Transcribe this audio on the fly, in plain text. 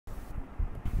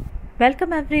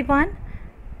Welcome everyone.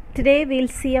 Today we'll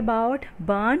see about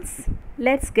burns.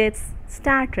 Let's get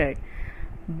started.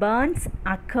 Burns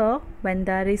occur when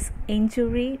there is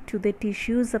injury to the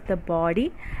tissues of the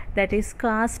body that is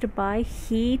caused by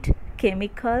heat,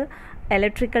 chemical,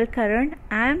 electrical current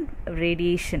and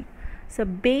radiation. So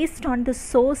based on the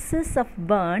sources of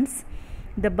burns,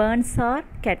 the burns are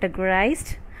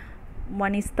categorized.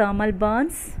 One is thermal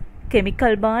burns,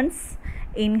 chemical burns,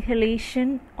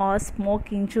 inhalation or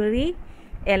smoke injury,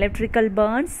 electrical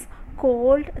burns,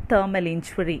 cold thermal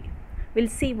injury. We'll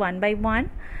see one by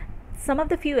one. Some of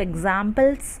the few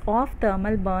examples of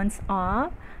thermal burns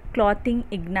are clothing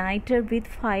ignited with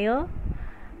fire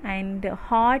and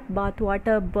hot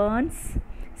bathwater burns,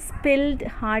 spilled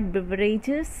hot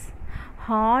beverages,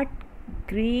 hot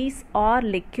grease or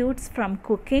liquids from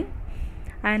cooking,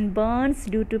 and burns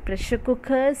due to pressure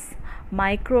cookers,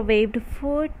 microwaved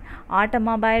food,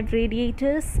 automobile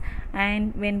radiators,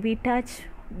 and when we touch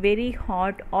very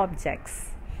hot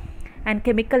objects. And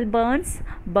chemical burns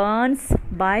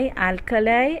by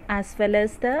alkali as well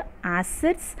as the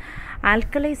acids.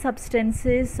 Alkali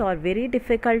substances are very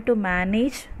difficult to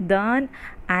manage than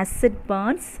acid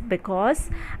burns because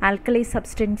alkali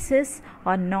substances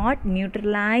are not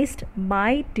neutralized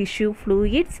by tissue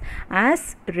fluids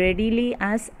as readily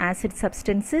as acid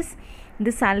substances.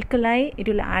 This alkali, it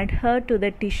will adhere to the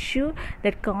tissue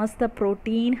that cause the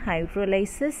protein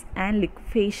hydrolysis and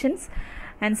liquefations.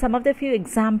 And some of the few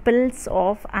examples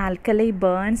of alkali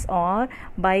burns are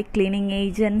by cleaning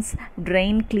agents,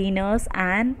 drain cleaners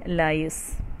and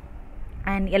lyes.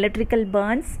 And electrical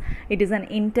burns, it is an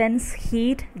intense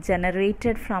heat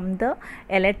generated from the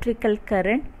electrical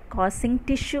current causing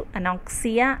tissue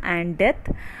anoxia and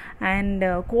death. And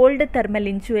cold thermal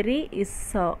injury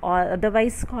is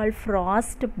otherwise called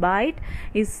frostbite,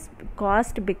 is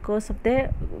caused because of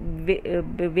the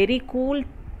very cool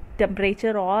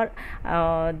temperature or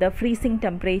the freezing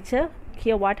temperature.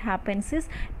 Here what happens is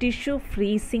tissue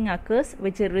freezing occurs,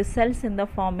 which results in the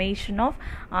formation of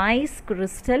ice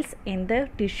crystals in the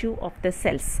tissue of the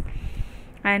cells.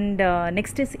 And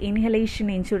next is inhalation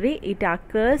injury. It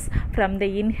occurs from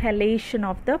the inhalation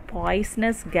of the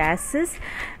poisonous gases.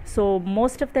 So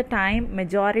most of the time,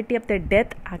 majority of the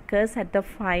death occurs at the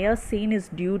fire scene is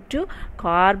due to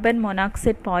carbon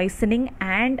monoxide poisoning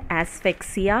and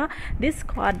asphyxia. This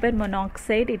carbon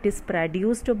monoxide, it is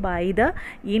produced by the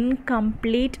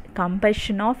incomplete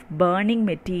combustion of burning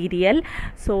material.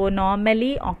 So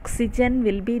normally oxygen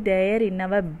will be there in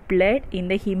our blood in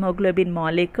the hemoglobin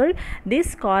molecule.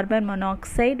 This carbon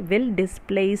monoxide will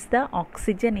displace the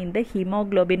oxygen in the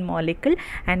hemoglobin molecule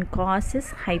and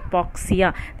causes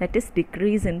hypoxia, that is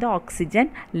decrease in the oxygen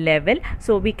level.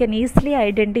 So we can easily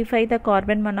identify the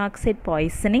carbon monoxide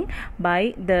poisoning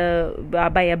by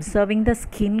observing the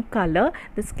skin color.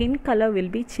 The skin color will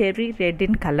be cherry red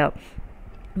in color.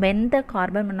 When the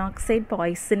carbon monoxide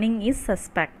poisoning is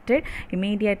suspected,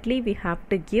 immediately we have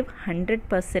to give 100%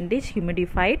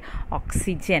 humidified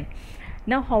oxygen.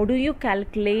 Now, how do you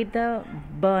calculate the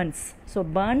burns? So,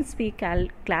 burns we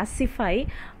classify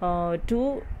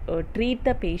to treat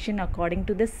the patient according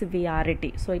to the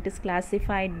severity. So, it is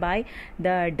classified by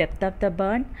the depth of the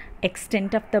burn,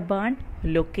 extent of the burn,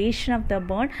 location of the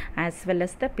burn, as well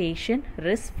as the patient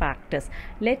risk factors.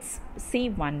 Let's see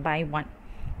one by one.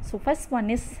 So, first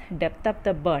one is depth of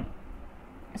the burn.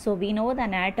 So we know the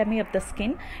anatomy of the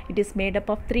skin. It is made up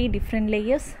of three different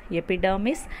layers: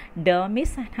 epidermis,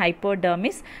 dermis and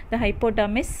hypodermis. The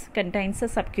hypodermis contains the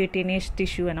subcutaneous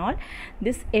tissue and all.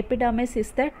 This epidermis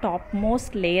is the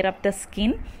topmost layer of the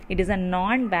skin. It is a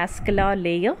non-vascular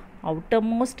layer,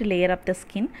 outermost layer of the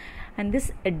skin, and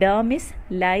this dermis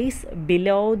lies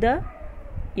below the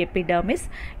epidermis.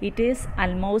 It is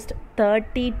almost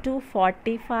 30 to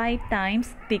 45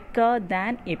 times thicker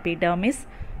than epidermis.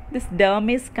 This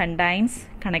dermis contains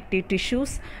connective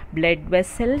tissues, blood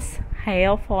vessels,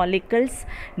 hair follicles,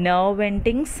 nerve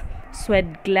endings,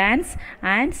 sweat glands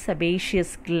and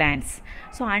sebaceous glands.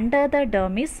 So under the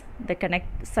dermis, the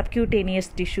subcutaneous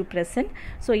tissue present.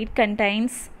 So it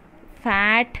contains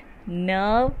fat,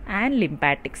 nerve and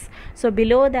lymphatics. So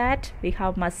below that we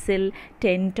have muscle,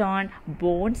 tendon,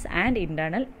 bones and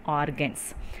internal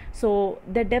organs. So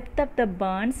the depth of the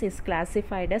burns is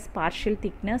classified as partial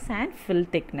thickness and full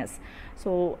thickness.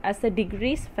 So as the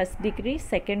degrees, first degree,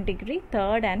 second degree,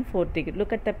 third and fourth degree.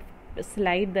 Look at the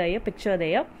slide there, picture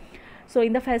there. So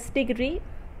in the first degree,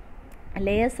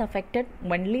 layers affected,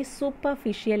 only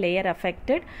superficial layer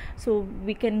affected. So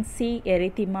we can see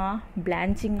erythema,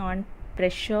 blanching on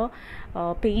pressure,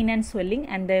 pain and swelling,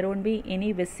 and there won't be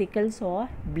any vesicles or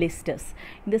blisters.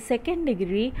 In the second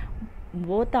degree,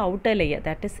 both the outer layer,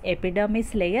 that is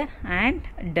epidermis layer and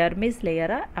dermis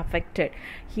layer, are affected.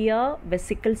 Here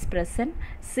vesicles present,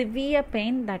 severe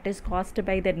pain that is caused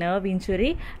by the nerve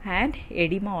injury, and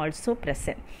edema also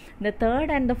present. The third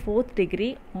and the fourth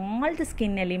degree, all the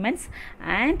skin elements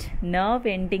and nerve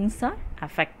endings are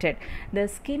affected. The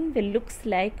skin will looks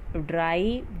like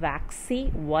dry, waxy,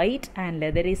 white and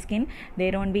leathery skin.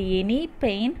 There won't be any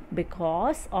pain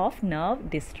because of nerve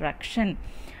destruction,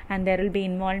 and there will be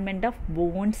involvement of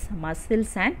bones,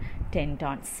 muscles and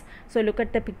tendons. So look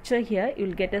at the picture here, you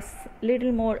will get a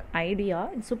little more idea.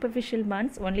 In superficial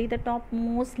burns, only the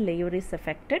topmost layer is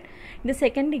affected. In the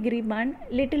second degree burn,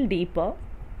 little deeper,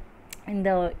 in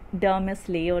the dermis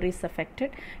layer is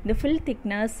affected. The full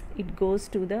thickness, it goes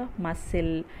to the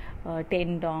muscle,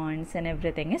 tendons and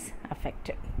everything is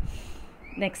affected.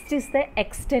 Next is the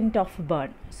extent of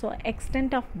burn. So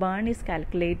extent of burn is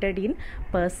calculated in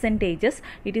percentages.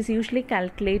 It is usually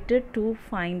calculated to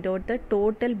find out the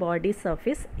total body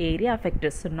surface area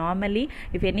affected. So normally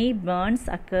if any burns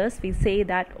occurs, we say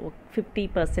that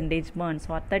 50% burns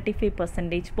or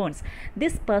 35% burns.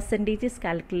 This percentage is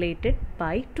calculated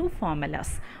by two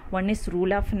formulas. One is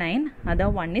rule of 9, other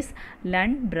one is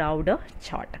Lund-Browder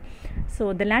chart.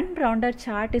 So the Lund-Browder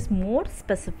chart is more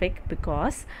specific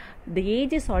because the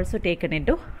age is also taken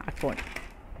into account.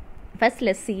 First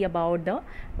let's see about the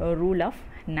rule of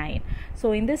 9.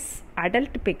 So in this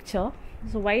adult picture,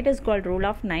 so why it is called rule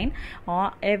of 9?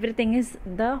 Everything is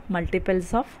the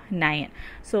multiples of 9.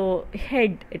 So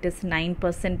head, it is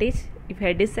 9%. If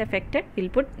head is affected, we'll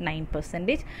put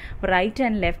 9%. Right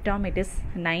and left arm, it is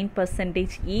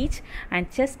 9% each, and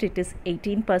chest it is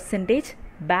 18%.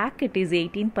 Back it is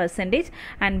 18%,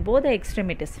 and both the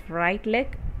extremities, right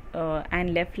leg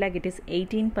and left leg, it is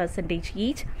 18%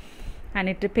 each, and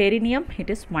it perineum it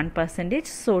is 1%,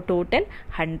 so total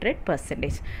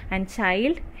 100%. And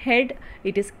child head,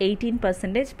 it is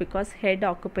 18% because head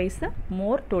occupies the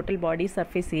more total body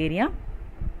surface area,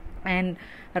 and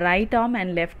right arm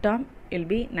and left arm will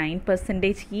be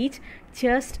 9% each.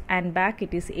 Chest and back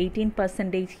it is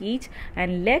 18% each,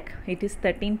 and leg it is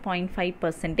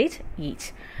 13.5%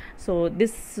 each. So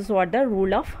this is what the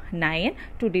rule of 9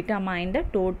 to determine the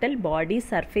total body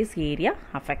surface area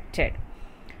affected.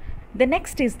 The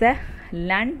next is the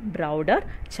Lund-Browder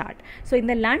chart. So in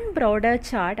the Lund-Browder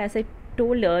chart, as I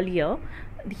told earlier,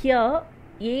 here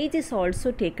age is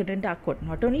also taken into account.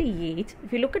 Not only age,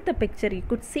 if you look at the picture, you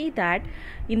could see that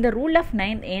in the rule of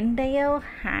 9, entire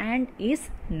hand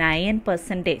is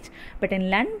 9%, but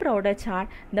in Lund-Browder chart,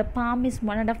 the palm is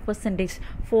 1.5%,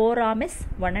 forearm is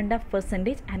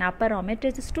 1.5%, and upper arm it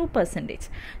is 2%.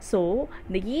 So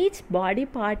each body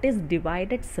part is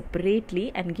divided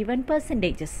separately and given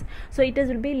percentages. So it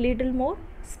will be little more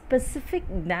specific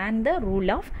than the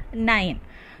rule of 9.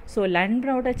 So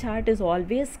Lund-Browder chart is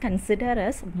always considered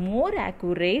as more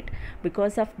accurate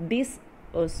because of this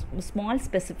small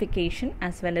specification,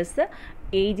 as well as the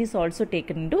age is also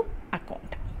taken into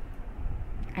account.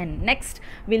 And next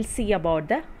we'll see about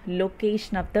the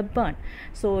location of the burn.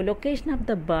 So location of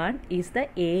the burn is the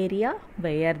area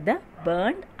where the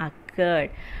burn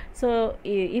occurred. So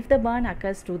if the burn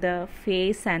occurs to the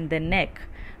face and the neck,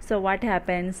 so what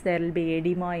happens? There will be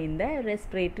edema in the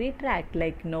respiratory tract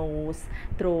like nose,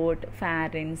 throat,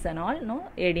 pharynx and all. No,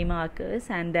 edema occurs,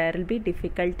 and there will be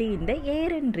difficulty in the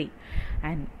air entry.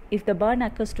 And if the burn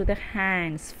occurs to the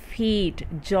hands, feet,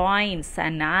 joints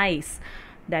and eyes,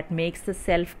 that makes the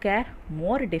self-care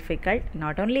more difficult.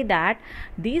 Not only that,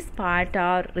 these parts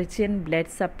are rich in blood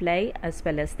supply as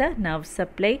well as the nerve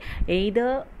supply.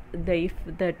 Either if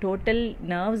the total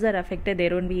nerves are affected, there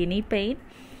won't be any pain,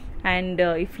 and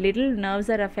if little nerves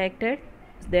are affected,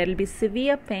 there will be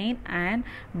severe pain and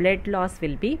blood loss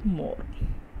will be more.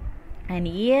 And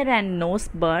ear and nose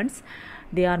burns,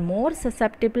 they are more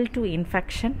susceptible to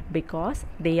infection because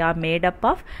they are made up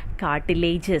of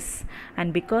cartilages,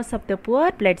 and because of the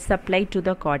poor blood supply to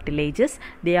the cartilages,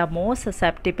 they are more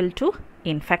susceptible to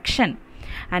infection.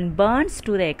 And burns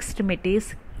to the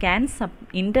extremities can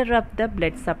interrupt the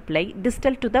blood supply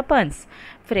distal to the burns.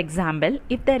 For example,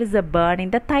 if there is a burn in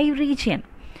the thigh region,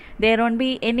 there won't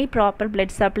be any proper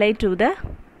blood supply to the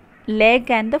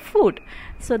leg and the foot,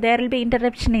 so there will be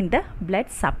interruption in the blood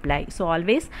supply. So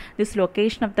always this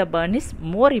location of the burn is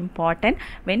more important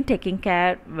when taking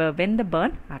care when the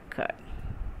burn occurred.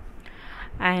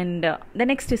 And the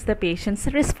next is the patient's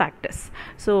risk factors.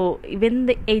 So when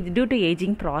due to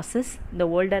aging process, the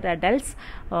older adults,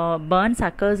 burns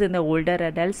occurs in the older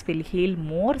adults will heal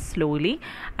more slowly,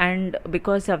 and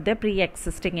because of the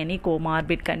pre-existing any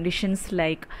comorbid conditions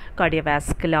like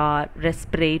cardiovascular,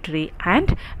 respiratory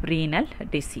and renal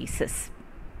diseases.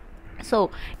 So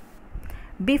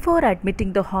Before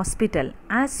admitting the hospital,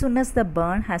 as soon as the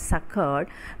burn has occurred,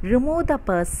 remove the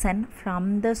person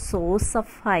from the source of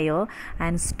fire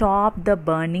and stop the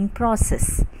burning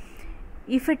process.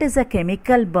 If it is a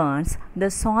chemical burns, the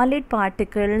solid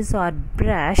particles are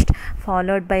brushed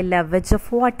followed by lavage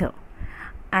of water.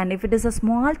 And if it is a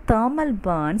small thermal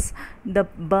burns, the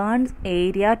burns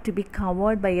area to be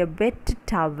covered by a wet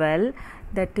towel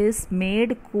that is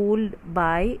made cool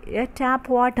by a tap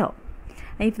water.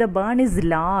 If the burn is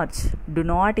large, do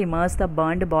not immerse the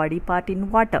burned body part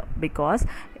in water because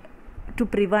to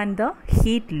prevent the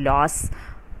heat loss.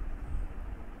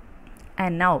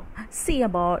 And now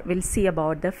we'll see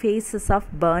about the phases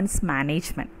of burns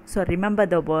management. So remember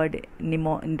the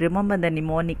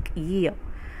mnemonic E.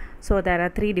 So there are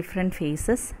 3 different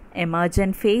phases: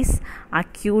 emergent phase,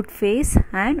 acute phase,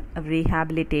 and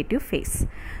rehabilitative phase.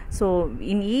 So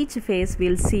in each phase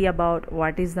we'll see about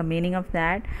what is the meaning of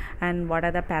that and what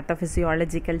are the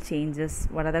pathophysiological changes,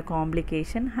 what are the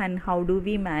complications, and how do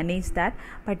we manage that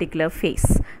particular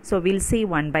phase. So we'll see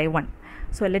one by one.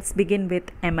 So let's begin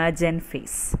with emergent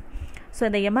phase. So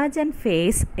in the emergent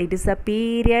phase, it is a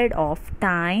period of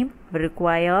time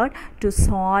required to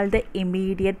solve the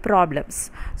immediate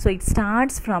problems. So it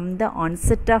starts from the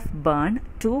onset of burn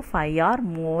to 5 or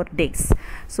more days.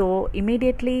 So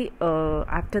immediately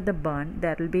after the burn,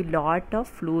 there will be lot of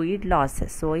fluid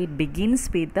losses. So it begins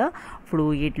with the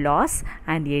fluid loss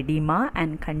and edema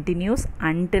and continues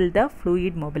until the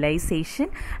fluid mobilization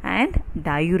and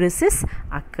diuresis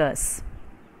occurs.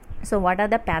 So what are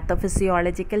the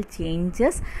pathophysiological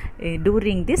changes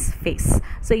during this phase?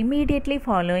 So immediately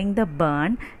following the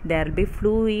burn, there will be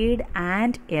fluid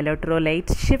and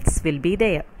electrolyte shifts will be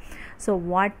there. So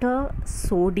water,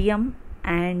 sodium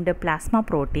and plasma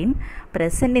protein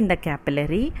present in the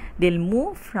capillary, they'll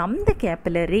move from the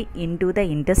capillary into the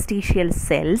interstitial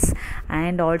cells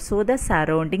and also the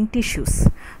surrounding tissues.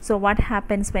 So what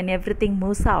happens when everything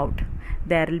moves out?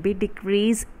 There will be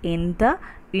decrease in the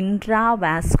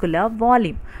intravascular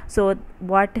volume. So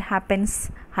what happens?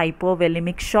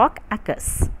 Hypovolemic shock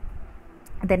occurs.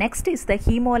 The next is the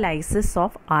hemolysis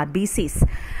of RBCs.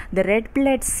 The red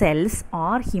blood cells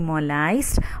are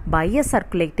hemolyzed by a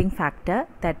circulating factor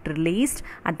that released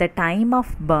at the time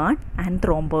of burn and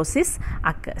thrombosis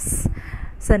occurs.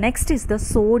 So next is the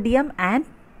sodium and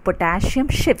potassium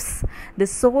shifts. The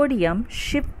sodium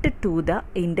shift to the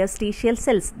interstitial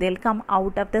cells. They'll come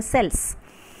out of the cells.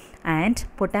 And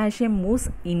potassium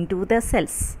moves into the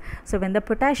cells. So when the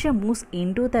potassium moves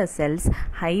into the cells,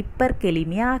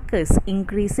 hyperkalemia occurs,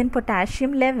 increase in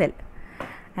potassium level,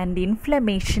 and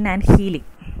inflammation and healing.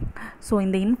 So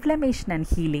in the inflammation and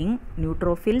healing,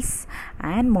 neutrophils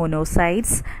and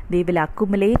monocytes, they will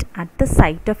accumulate at the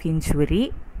site of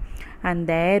injury and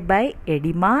thereby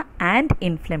edema and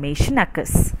inflammation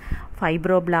occurs.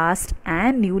 Fibroblast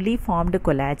and newly formed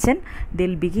collagen,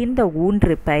 they'll begin the wound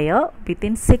repair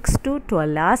within 6 to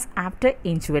 12 hours after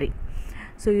injury.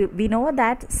 So we know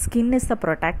that skin is the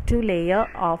protective layer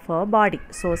of our body.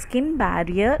 So skin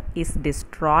barrier is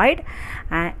destroyed,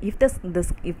 and if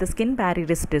the skin barrier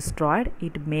is destroyed,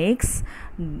 it makes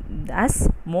us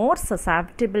more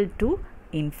susceptible to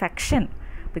infection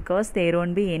because there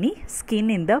won't be any skin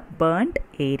in the burnt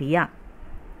area.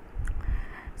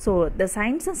 So the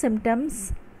signs and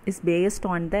symptoms is based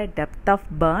on the depth of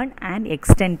burn and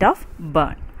extent of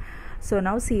burn. So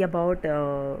now see about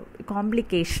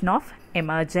complication of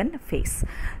emergent phase.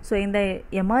 So in the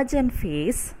emergent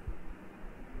phase,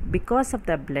 because of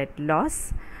the blood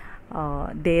loss,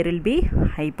 there will be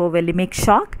hypovolemic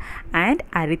shock and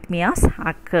arrhythmias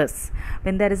occurs.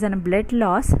 When there is a blood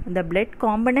loss, the blood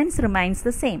components remains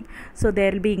the same. So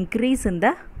there will be increase in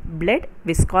the blood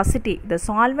viscosity. The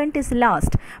solvent is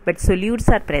lost but solutes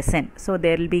are present. So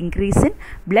there will be increase in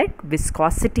blood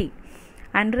viscosity.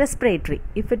 And respiratory,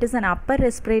 if it is an upper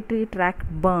respiratory tract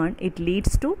burn, it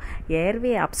leads to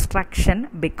airway obstruction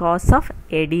because of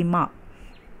edema.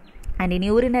 And in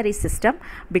urinary system,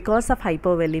 because of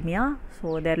hypovolemia,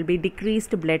 so there will be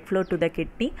decreased blood flow to the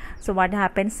kidney. So what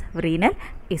happens? Renal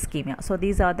ischemia. So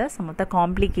these are some of the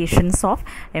complications of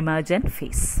emergent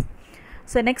phase.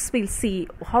 So next we'll see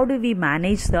how do we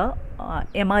manage the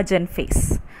emergent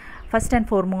phase. First and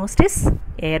foremost is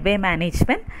airway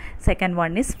management. Second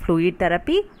one is fluid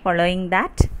therapy. Following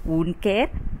that, wound care,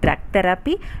 drug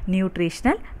therapy,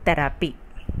 nutritional therapy.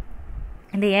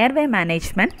 In the airway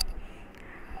management,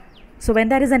 so when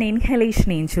there is an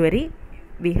inhalation injury,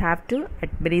 we have to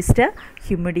administer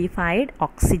humidified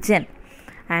oxygen,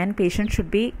 and patient should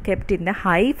be kept in the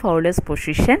high Fowler's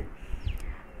position.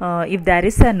 if there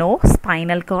is a no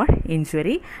spinal cord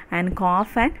injury, and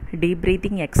cough and deep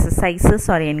breathing exercises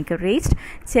are encouraged.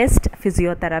 Chest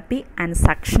physiotherapy and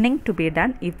suctioning to be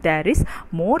done if there is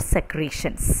more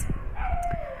secretions.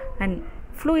 And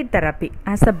fluid therapy,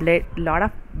 as the lot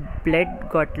of blood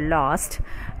got lost,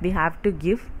 we have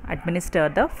to administer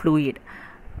the fluid.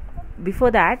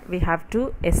 Before that, we have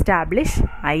to establish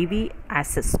IV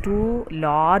access, 2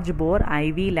 large bore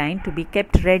IV line to be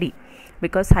kept ready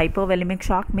because hypovolemic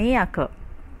shock may occur.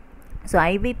 So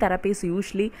IV therapy is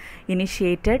usually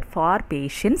initiated for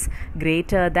patients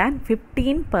greater than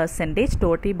 15%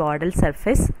 total body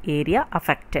surface area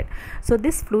affected. So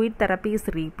this fluid therapy is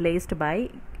replaced by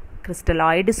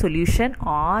crystalloid solution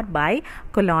or by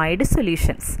colloid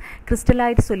solutions.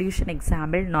 Crystalloid solution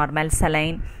example, normal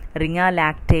saline, ringer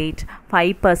lactate,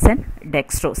 5%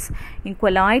 dextrose. In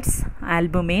colloids,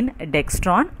 albumin,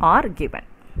 dextran are given.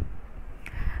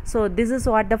 So this is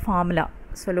what the formula.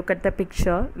 So look at the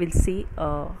picture, we'll see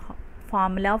a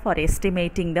formula for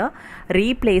estimating the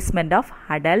replacement of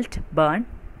adult burn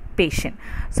patient.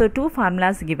 So 2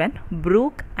 formulas given,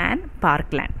 Brook and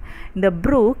Parkland. In the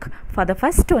Brook, for the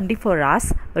first 24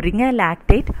 hours, ringer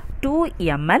lactate 2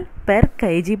 ml per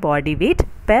kg body weight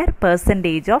per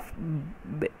percentage of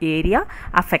area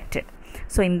affected.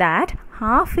 So in that,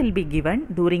 half will be given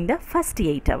during the first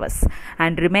 8 hours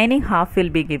and remaining half will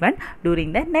be given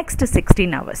during the next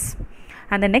 16 hours.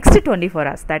 And the next 24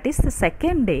 hours, that is the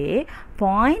second day,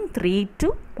 0.3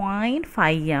 to 0.5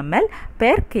 ml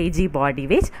per kg body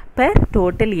weight per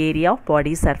total area of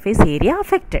body surface area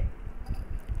affected.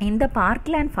 In the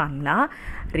Parkland formula,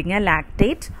 ringer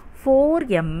lactate 4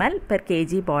 ml per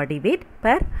kg body weight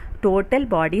per total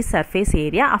body surface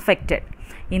area affected.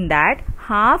 In that,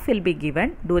 half will be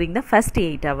given during the first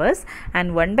 8 hours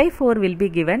and 1/4 will be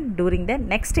given during the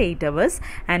next 8 hours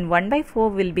and 1/4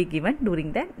 will be given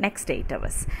during the next 8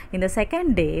 hours. In the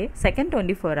second day, second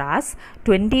 24 hours,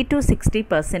 20 to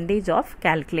 60% of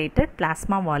calculated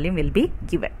plasma volume will be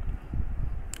given.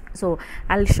 So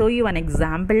I'll show you an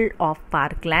example of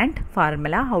Parkland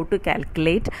formula, how to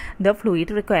calculate the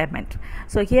fluid requirement.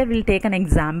 So here we'll take an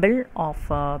example of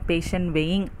a patient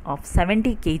weighing of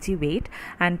 70 kg weight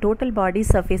and total body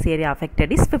surface area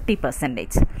affected is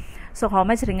 50%. So how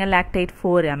much ringer lactate?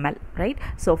 4 ml, right?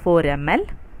 So 4 ml,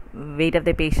 weight of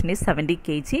the patient is 70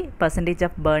 kg, percentage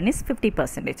of burn is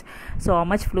 50%. So how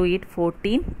much fluid?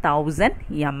 14,000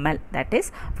 ml, that is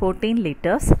 14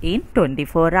 liters in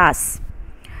 24 hours.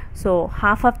 So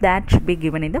half of that should be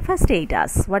given in the first 8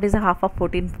 hours. What is the half of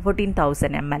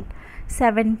 14,000 ml?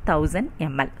 7,000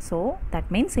 ml. So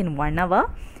that means in 1 hour,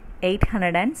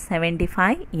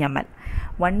 875 ml.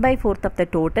 1/4 of the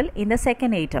total in the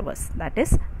second 8 hours, that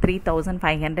is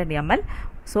 3,500 ml.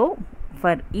 So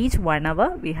for each 1 hour,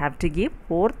 we have to give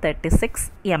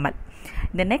 436 ml.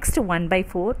 The next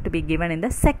 1/4 to be given in the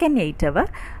second 8 hour,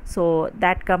 so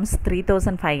that comes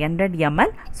 3,500 ml.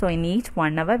 So in each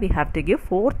 1 hour we have to give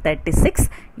 436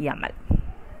 ml.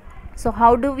 So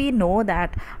how do we know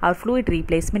that our fluid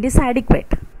replacement is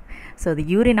adequate? So the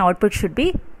urine output should be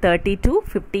 30 to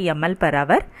 50 ml per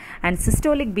hour and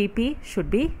systolic BP should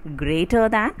be greater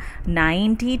than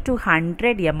 90 to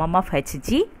 100 mm of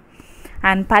Hg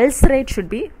and pulse rate should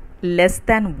be less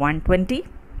than 120.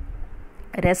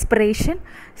 Respiration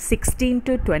 16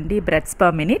 to 20 breaths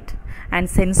per minute and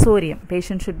sensorium,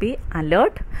 patient should be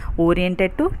alert,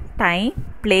 oriented to time,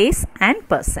 place and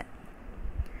person.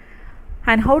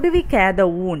 And how do we care the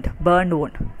wound, burned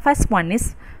wound? First one is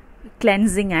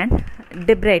cleansing and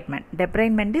debridement.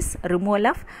 Debridement is removal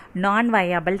of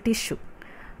non-viable tissue.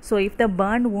 So if the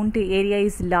burned wound area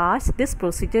is large, this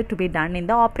procedure to be done in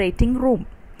the operating room.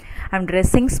 And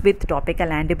dressings with topical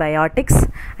antibiotics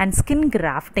and skin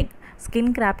grafting. Skin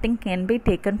grafting can be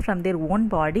taken from their own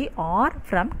body or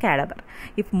from cadaver.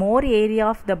 If more area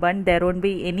of the burn there won't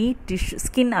be any tissue,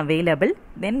 skin available,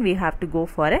 then we have to go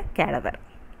for a cadaver.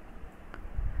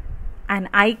 And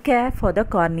eye care for the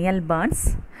corneal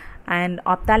burns and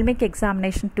ophthalmic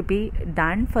examination to be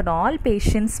done for all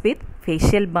patients with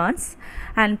facial burns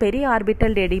and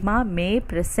periorbital edema may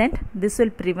present. This will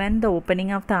prevent the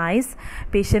opening of the eyes.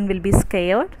 Patient will be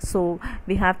scared, so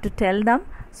we have to tell them.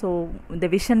 So the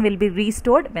vision will be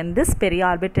restored when this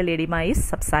periorbital edema is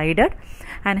subsided.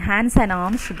 And hands and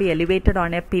arms should be elevated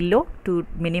on a pillow to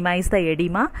minimize the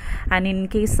edema. And in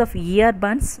case of ear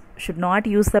burns, should not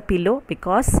use the pillow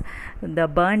because the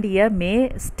burned ear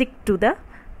may stick to the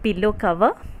pillow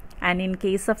cover. And in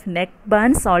case of neck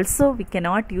burns also we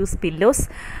cannot use pillows,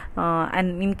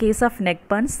 and in case of neck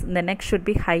burns the neck should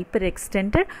be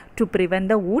hyperextended to prevent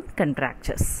the wound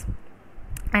contractures.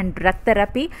 And drug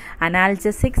therapy,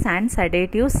 analgesics and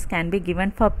sedatives can be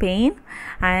given for pain,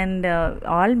 and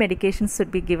all medications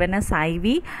should be given as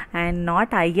IV and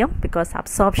not IM, because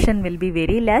absorption will be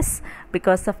very less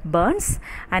because of burns.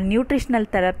 And nutritional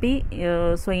therapy,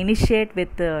 so initiate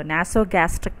with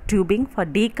nasogastric tubing for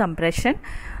decompression.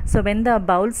 So when the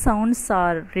bowel sounds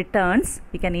or returns,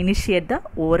 we can initiate the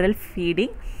oral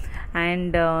feeding.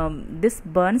 And this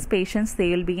burns patients, they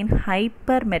will be in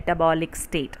hypermetabolic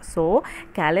state, so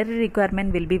calorie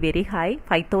requirement will be very high,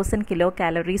 5000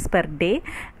 kilocalories per day,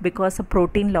 because of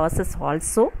protein losses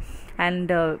also. And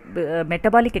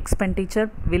metabolic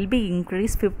expenditure will be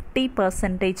increased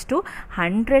 50% to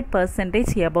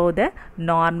 100% above the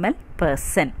normal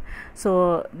person.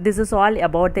 So this is all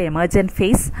about the emergent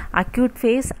phase. Acute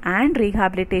phase and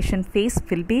rehabilitation phase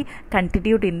will be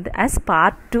continued as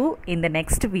part 2 in the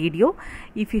next video.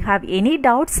 If you have any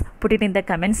doubts, put it in the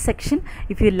comment section.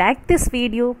 If you like this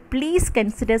video, please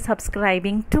consider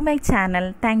subscribing to my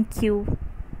channel. Thank you.